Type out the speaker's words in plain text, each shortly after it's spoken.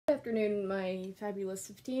afternoon, my Fabulous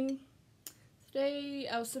 15. Today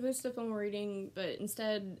I was supposed to film a reading, but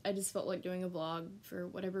instead I just felt like doing a vlog for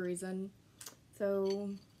whatever reason.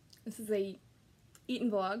 So this is a eating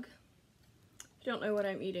vlog. If you don't know what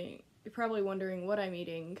I'm eating, you're probably wondering what I'm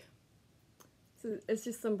eating. So it's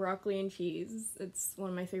just some broccoli and cheese. It's one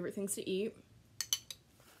of my favorite things to eat.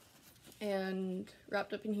 And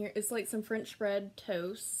wrapped up in here is like some French bread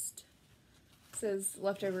toast. It says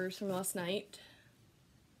leftovers from last night.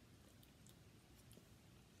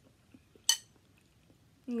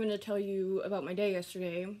 I'm going to tell you about my day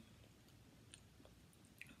yesterday.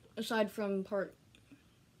 Aside from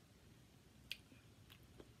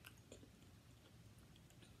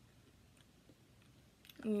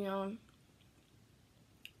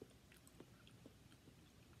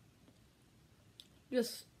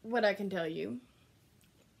just what I can tell you.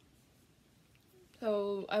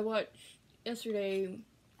 So yesterday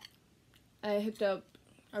I hooked up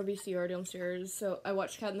our VCR downstairs, so I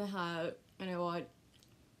watched Cat in the Hat, and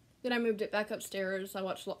then I moved it back upstairs. I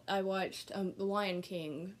watched The Lion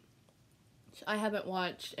King, which I haven't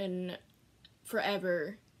watched in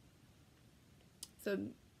forever. So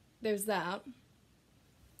there's that.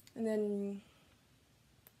 And then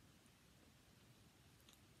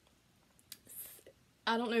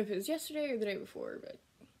I don't know if it was yesterday or the day before, but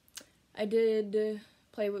I did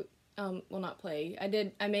play with, well, not play.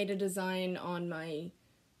 I made a design on my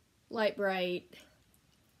Lite-Brite.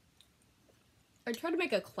 I tried to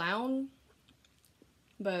make a clown,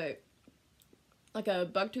 but like a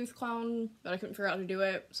bugtooth clown, but I couldn't figure out how to do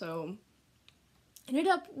it, so I ended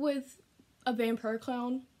up with a vampire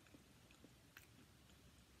clown.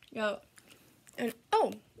 Yeah, and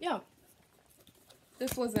oh, yeah,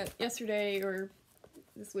 this wasn't yesterday or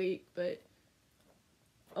this week, but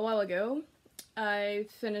a while ago, I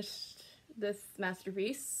finished this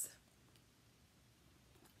masterpiece.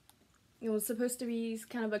 It was supposed to be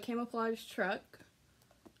kind of a camouflage truck,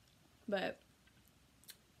 but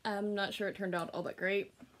I'm not sure it turned out all that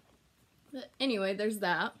great. But anyway, there's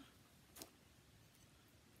that.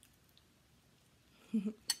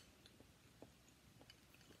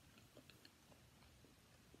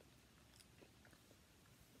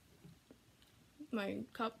 My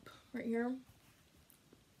cup right here.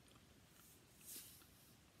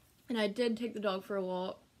 And I did take the dog for a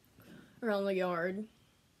walk around the yard.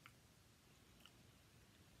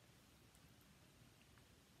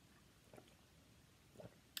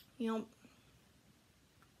 Yep.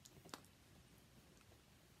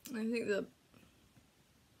 I think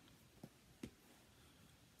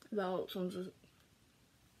about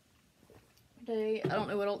today. I don't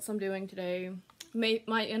know what else I'm doing today.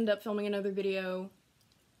 Might end up filming another video.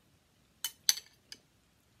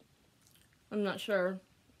 I'm not sure.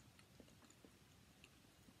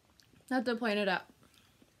 I have to plan it out.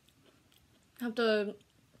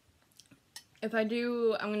 If I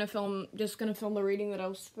do, I'm just gonna film the reading that I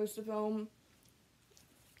was supposed to film.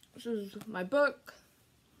 This is my book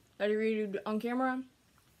that I read on camera.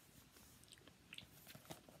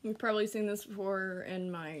 You've probably seen this before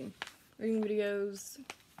in my reading videos.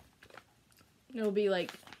 It'll be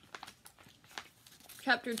like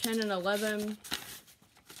chapter 10 and 11,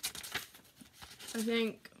 I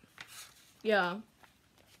think. Yeah.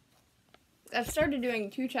 I've started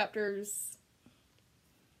doing 2 chapters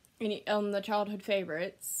in the childhood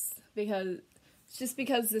favorites because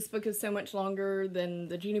this book is so much longer than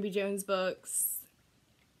the Gina B. Jones books.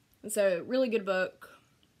 It's a really good book.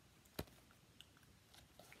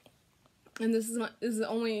 And this is my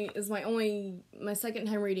second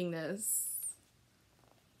time reading this.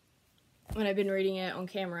 When I've been reading it on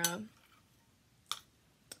camera.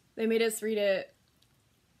 They made us read it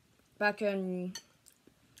back in,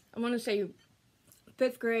 I want to say,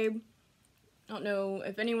 5th grade. I don't know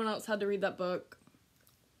if anyone else had to read that book.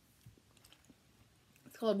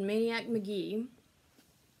 It's called Maniac Magee.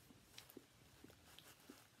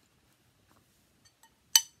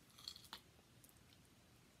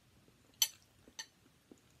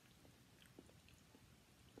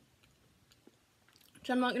 Which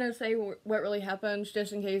I'm not going to say what really happens,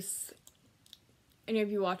 just in case any of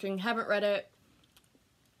you watching haven't read it.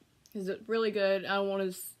 Because it's really good. I don't want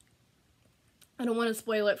to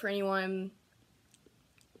spoil it for anyone.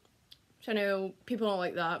 Which I know people don't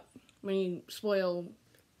like that when you spoil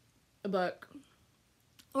a book.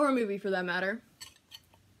 Or a movie, for that matter.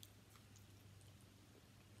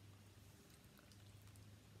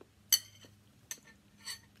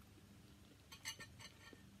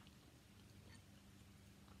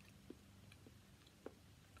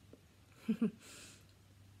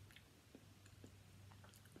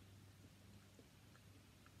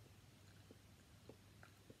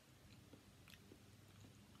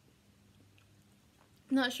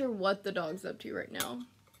 Not sure what the dog's up to right now.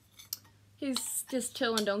 He's just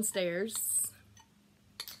chilling downstairs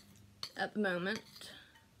at the moment.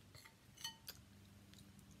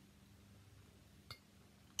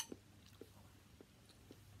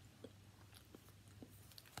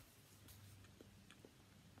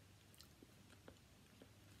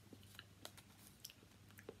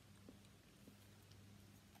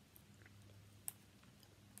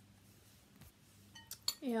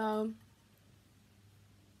 Yeah.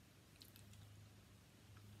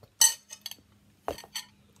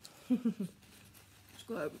 Let's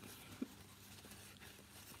go ahead.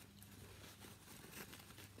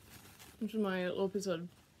 This is my little piece of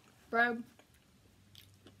bread.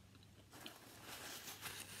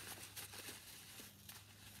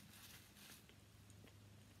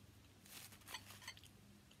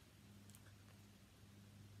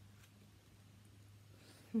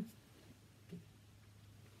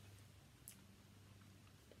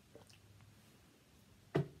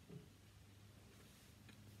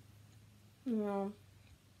 Yeah.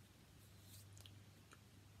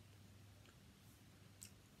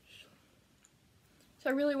 So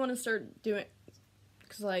I really want to start doing,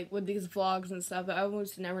 because like with these vlogs and stuff, I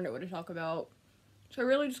almost never know what to talk about. So I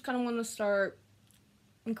really just kind of want to start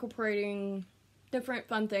incorporating different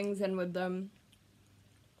fun things in with them.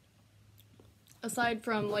 Aside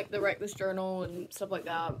from like the Write This Journal and stuff like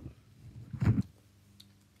that.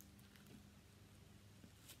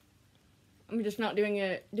 I'm just not doing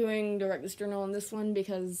the Write This Journal on this one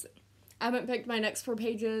because I haven't picked my next 4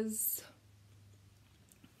 pages.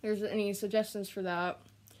 If there's any suggestions for that,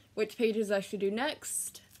 which pages I should do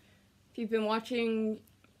next. If you've been watching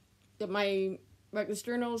my Write This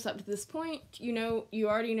Journals up to this point, you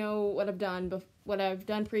already know what I've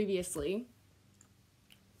done previously.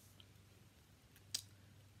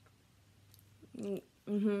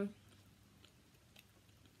 Mm-hmm.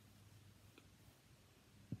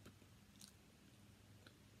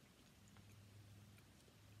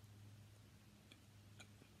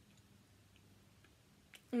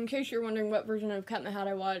 In case you're wondering what version of Cat in the Hat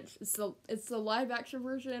I watched, it's the live action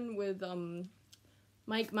version with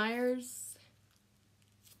Mike Myers.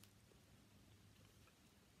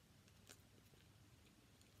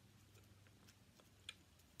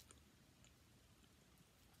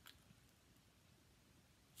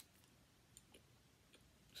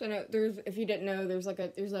 So no, if you didn't know, there's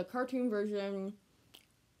a cartoon version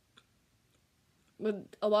with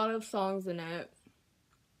a lot of songs in it.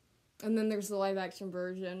 And then there's the live action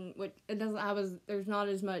version, which there's not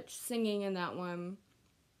as much singing in that one.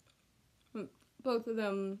 Both of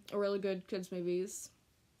them are really good kids movies.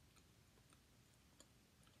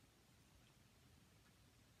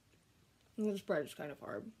 And this bread is kind of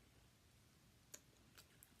hard.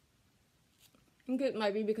 I think it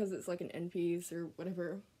might be because it's like an end piece or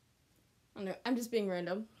whatever. I don't know. I'm just being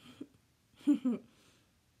random.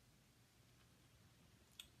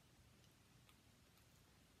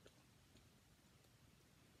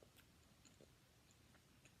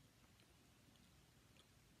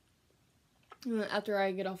 After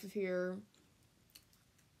I get off of here,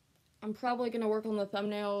 I'm probably going to work on the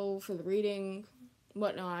thumbnail for the reading,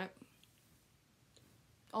 whatnot.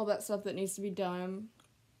 All that stuff that needs to be done.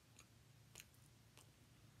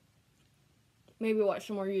 Maybe watch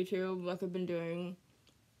some more YouTube like I've been doing.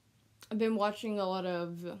 I've been watching a lot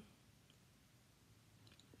of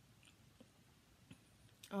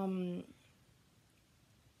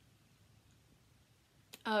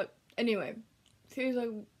anyway,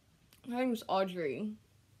 her name's Audrey.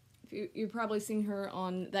 You've probably seen her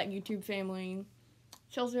on That YouTube Family.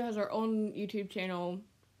 She also has her own YouTube channel.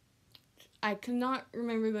 I cannot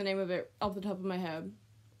remember the name of it off the top of my head.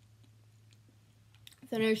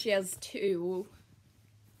 I know she has 2.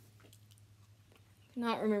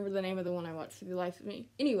 Cannot remember the name of the one I watched for the life of me.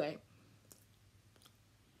 Anyway.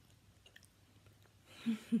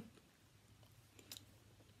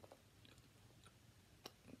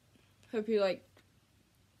 Hope you like.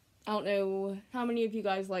 I don't know how many of you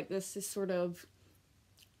guys like this sort of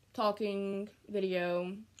talking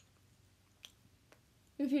video.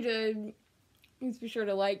 If you did, please be sure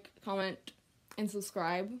to like, comment, and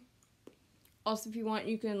subscribe. Also, if you want,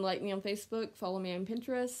 you can like me on Facebook, follow me on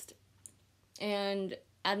Pinterest, and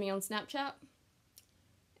add me on Snapchat.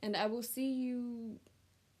 And I will see you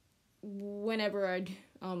whenever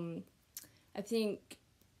I think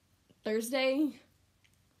Thursday.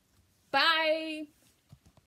 Bye!